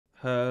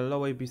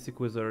Hello ABC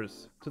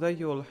quizzers. Today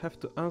you will have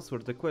to answer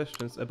the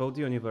questions about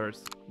the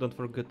universe. Don't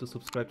forget to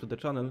subscribe to the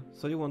channel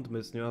so you won't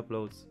miss new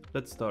uploads.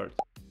 Let's start.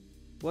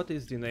 What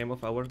is the name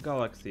of our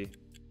galaxy?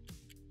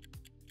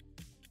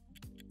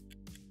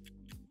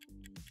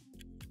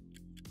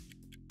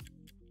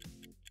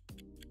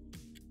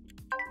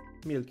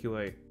 Milky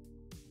Way.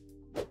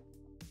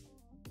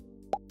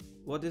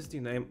 What is the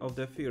name of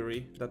the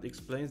theory that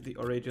explains the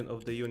origin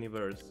of the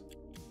universe?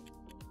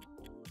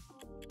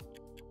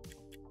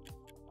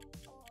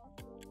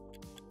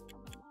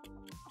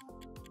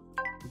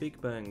 Big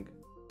Bang.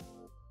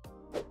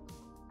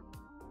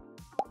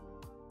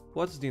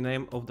 What's the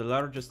name of the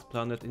largest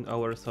planet in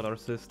our solar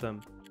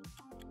system?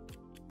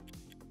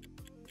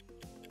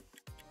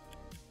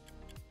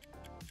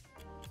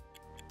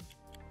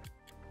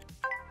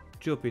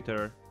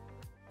 Jupiter.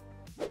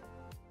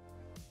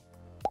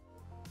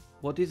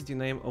 What is the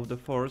name of the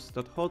force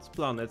that holds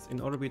planets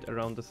in orbit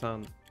around the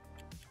Sun?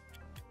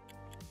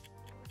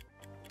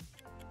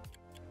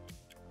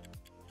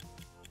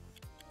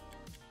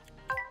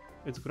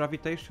 It's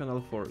gravitational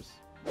force.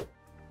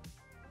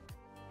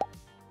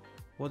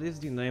 What is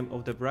the name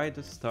of the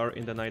brightest star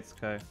in the night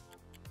sky?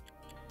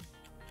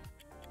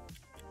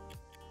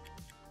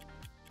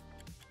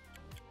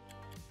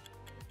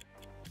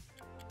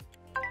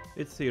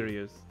 It's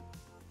Sirius.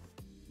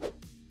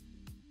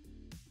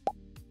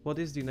 What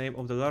is the name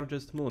of the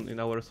largest moon in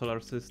our solar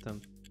system?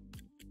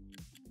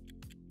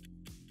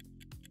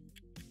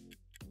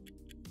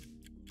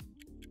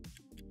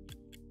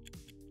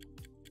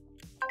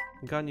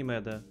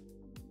 Ganymede.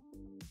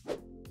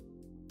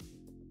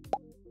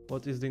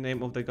 What is the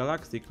name of the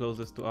galaxy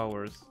closest to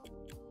ours?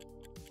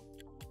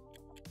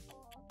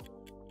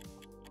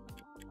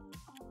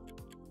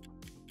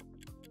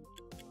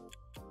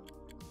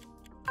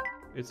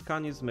 It's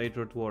Canis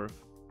Major Dwarf.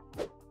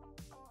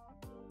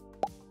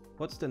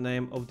 What's the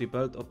name of the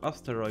belt of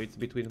asteroids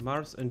between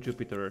Mars and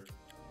Jupiter?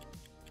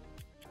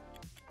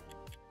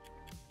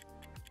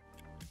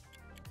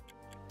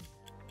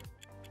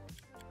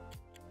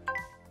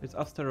 It's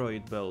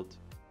asteroid belt.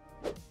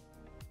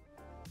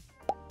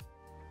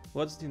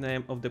 What's the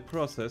name of the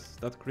process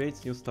that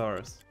creates new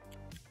stars?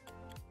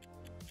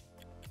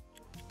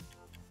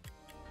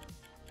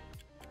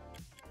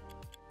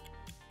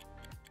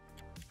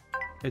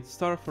 It's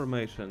star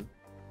formation.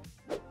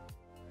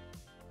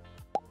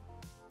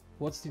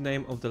 What's the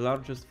name of the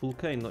largest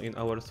volcano in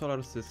our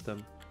solar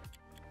system?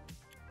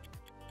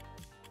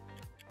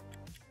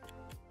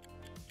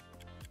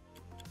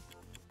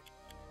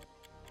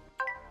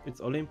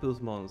 It's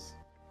Olympus Mons.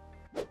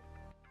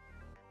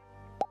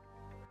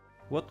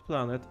 What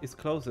planet is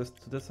closest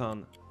to the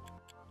Sun?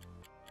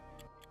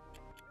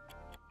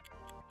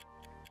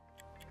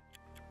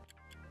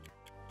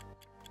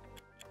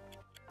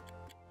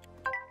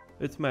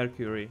 It's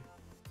Mercury.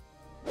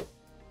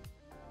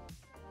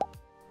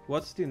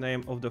 What's the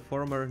name of the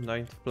former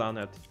ninth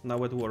planet, now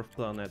a dwarf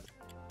planet?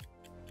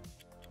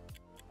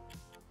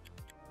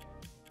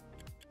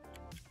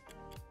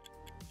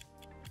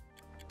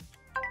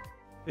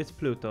 It's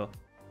Pluto.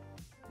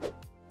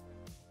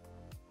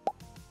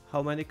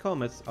 How many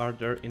comets are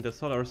there in the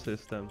solar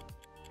system?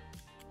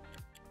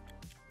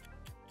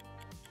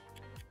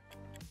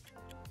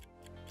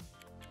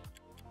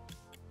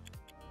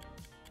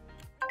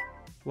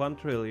 One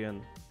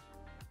trillion.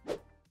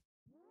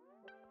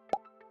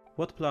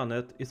 What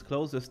planet is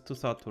closest to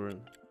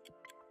Saturn?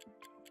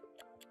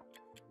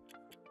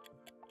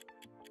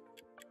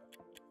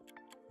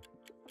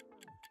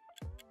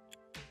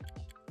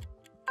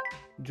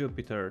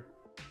 Jupiter.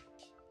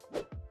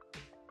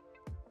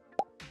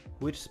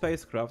 Which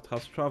spacecraft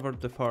has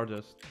traveled the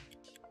farthest?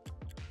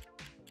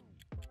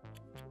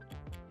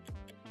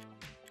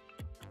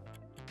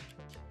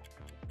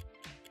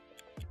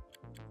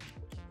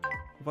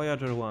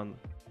 Voyager 1.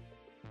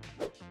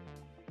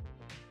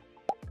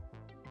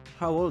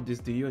 How old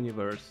is the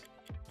universe?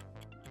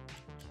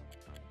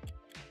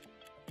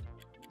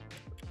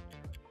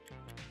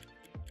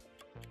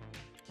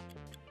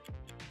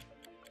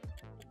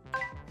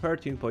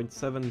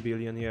 $13.7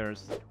 billion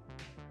years.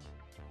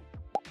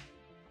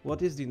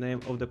 What is the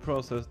name of the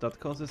process that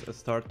causes a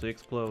star to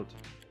explode?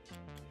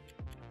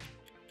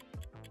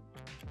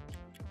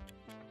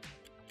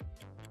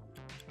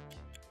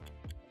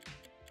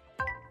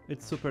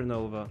 It's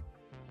supernova.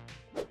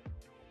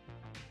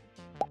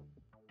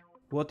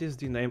 What is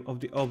the name of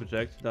the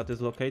object that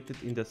is located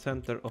in the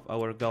center of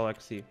our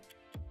galaxy?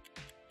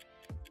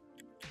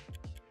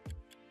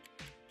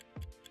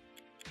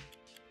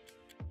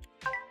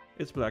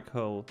 It's black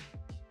hole.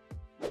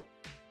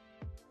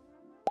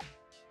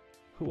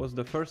 Who was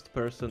the first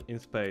person in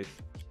space?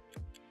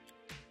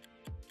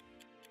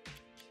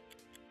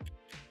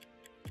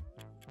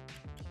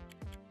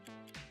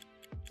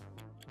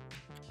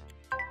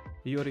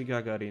 Yuri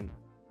Gagarin.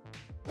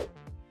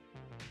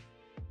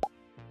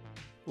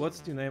 What's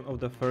the name of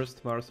the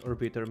first Mars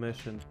orbiter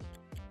mission?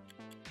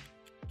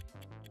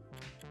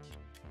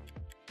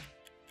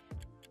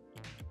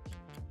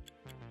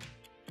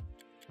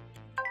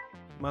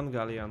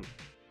 Mangalian.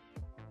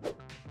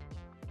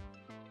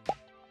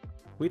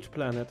 Which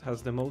planet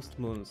has the most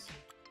moons?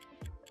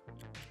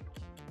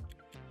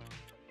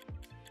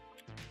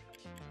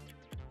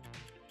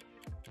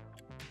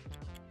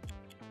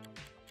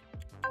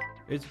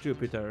 It's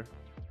Jupiter.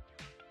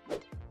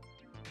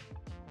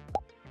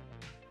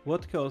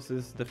 What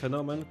causes the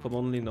phenomenon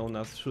commonly known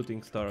as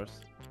shooting stars?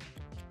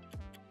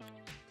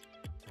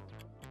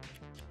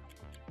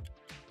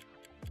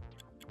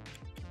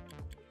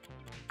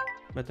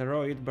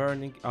 Meteoroid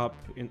burning up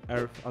in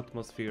Earth's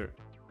atmosphere.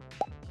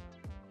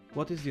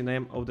 What is the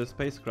name of the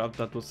spacecraft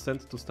that was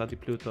sent to study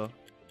Pluto?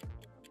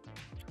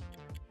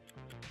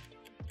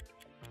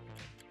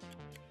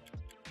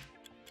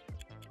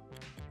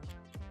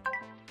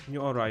 New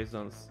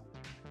Horizons.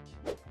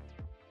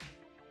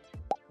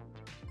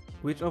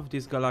 Which of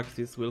these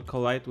galaxies will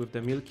collide with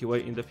the Milky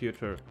Way in the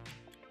future?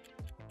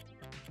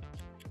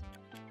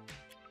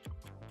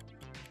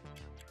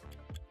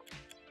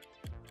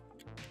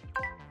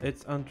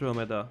 It's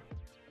Andromeda.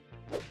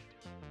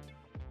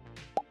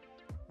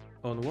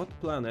 On what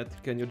planet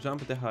can you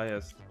jump the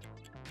highest?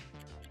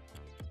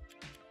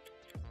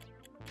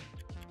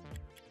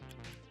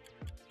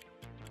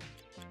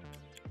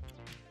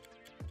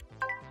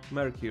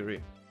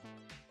 Mercury.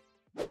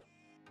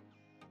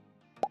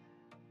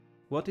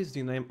 What is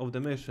the name of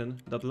the mission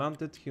that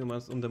landed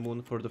humans on the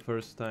moon for the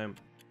first time?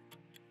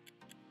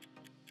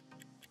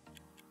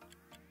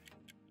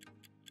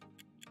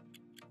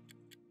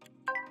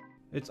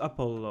 It's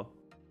Apollo.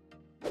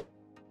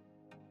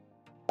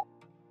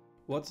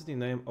 What's the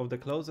name of the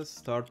closest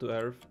star to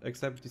Earth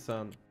except the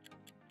Sun?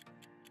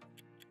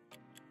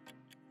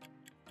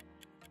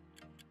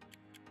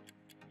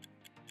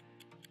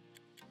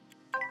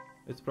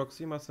 It's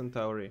Proxima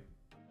Centauri.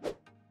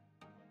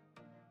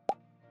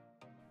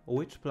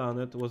 Which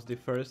planet was the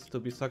first to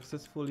be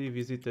successfully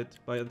visited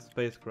by a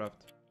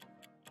spacecraft?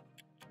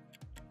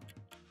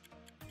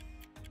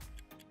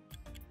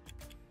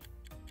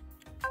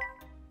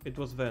 It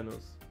was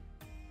Venus.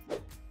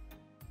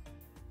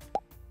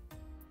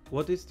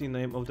 What is the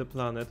name of the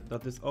planet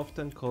that is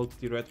often called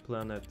the Red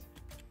Planet?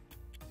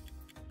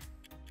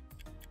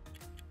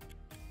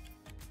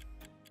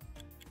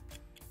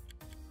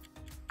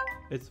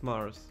 It's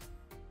Mars.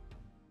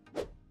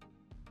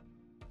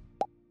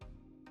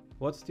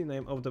 What's the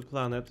name of the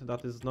planet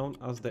that is known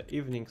as the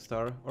Evening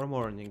Star or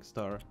Morning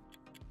Star?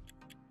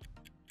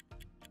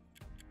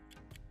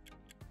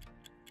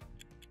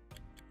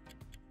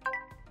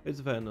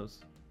 It's Venus.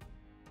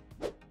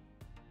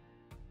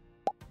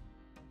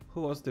 Who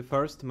was the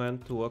first man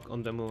to walk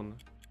on the moon?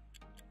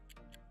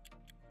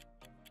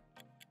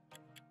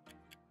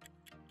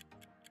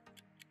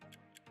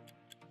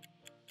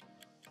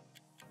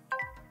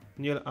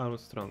 Neil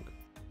Armstrong.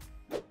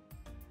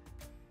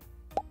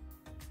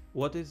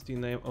 What is the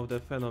name of the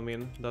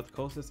phenomenon that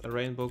causes a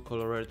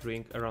rainbow-colored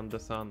ring around the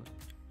sun?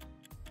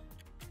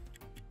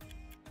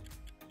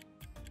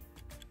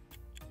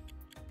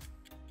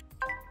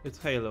 It's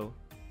halo.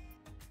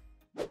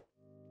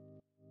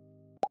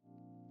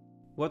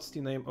 What's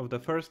the name of the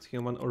first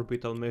human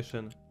orbital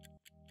mission?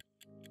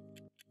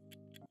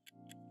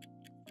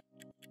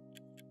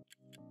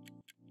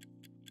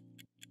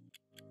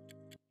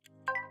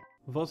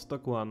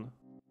 Vostok 1.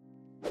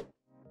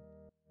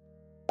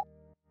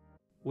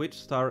 Which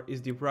star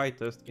is the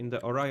brightest in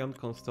the Orion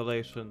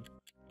constellation?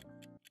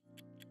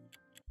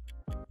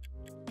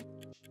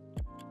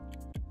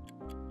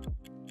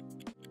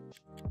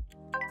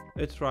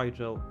 It's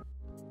Rigel.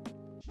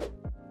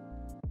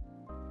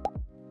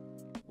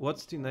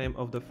 What's the name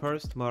of the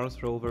first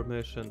Mars rover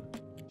mission?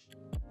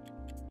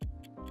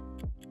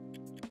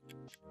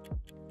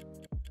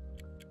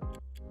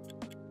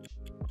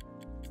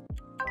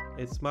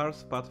 It's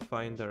Mars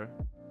Pathfinder.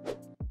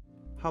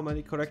 How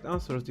many correct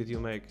answers did you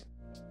make?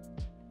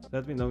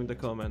 Let me know in the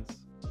comments.